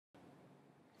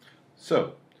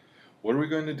So, what are we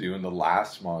going to do in the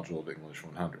last module of English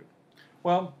 100?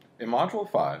 Well, in Module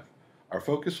 5, our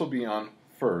focus will be on,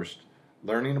 first,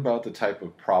 learning about the type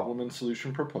of problem and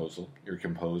solution proposal you're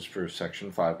composed for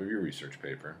Section 5 of your research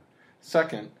paper.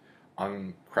 Second,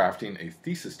 on crafting a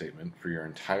thesis statement for your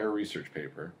entire research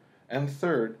paper. And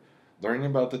third, learning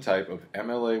about the type of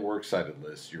MLA works cited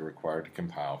list you're required to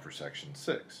compile for Section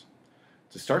 6.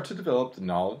 To start to develop the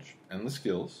knowledge and the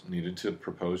skills needed to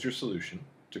propose your solution,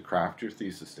 to craft your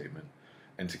thesis statement,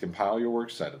 and to compile your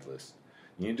works cited list,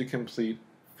 you need to complete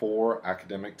 4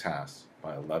 academic tasks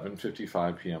by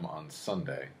 11:55 p.m. on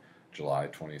Sunday, July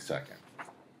 22nd.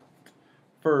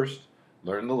 First,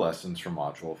 learn the lessons from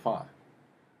Module 5.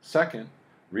 Second,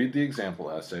 read the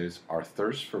example essays Our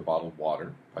Thirst for Bottled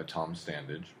Water by Tom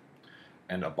Standage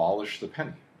and Abolish the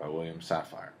Penny by William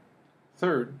Safire.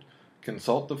 Third,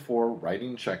 consult the 4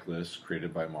 writing checklists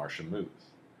created by Marcia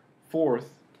Muth. Fourth,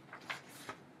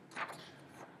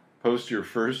 post your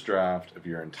first draft of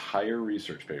your entire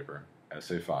research paper,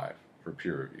 Essay 5, for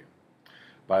peer review.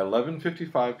 By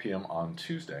 11:55 p.m. on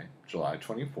Tuesday, July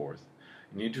 24th,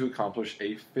 you need to accomplish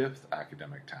a 5th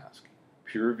academic task,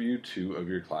 peer review 2 of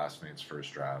your classmates'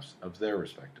 first drafts of their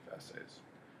respective essays.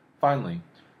 Finally,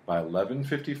 by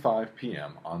 11:55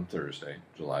 p.m. on Thursday,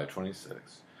 July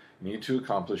 26th, you need to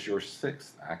accomplish your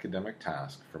 6th academic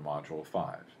task for Module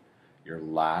 5, your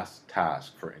last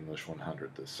task for English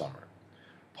 100 this summer.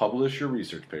 Publish your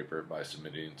research paper by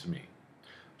submitting it to me.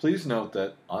 Please note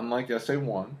that, unlike Essay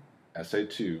 1, Essay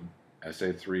 2,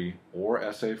 Essay 3, or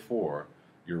Essay 4,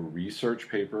 your research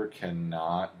paper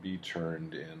cannot be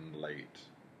turned in late.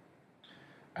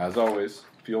 As always,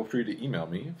 feel free to email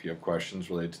me if you have questions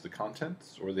related to the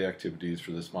contents or the activities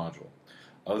for this module.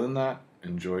 Other than that,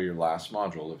 enjoy your last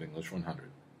module of English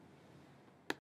 100.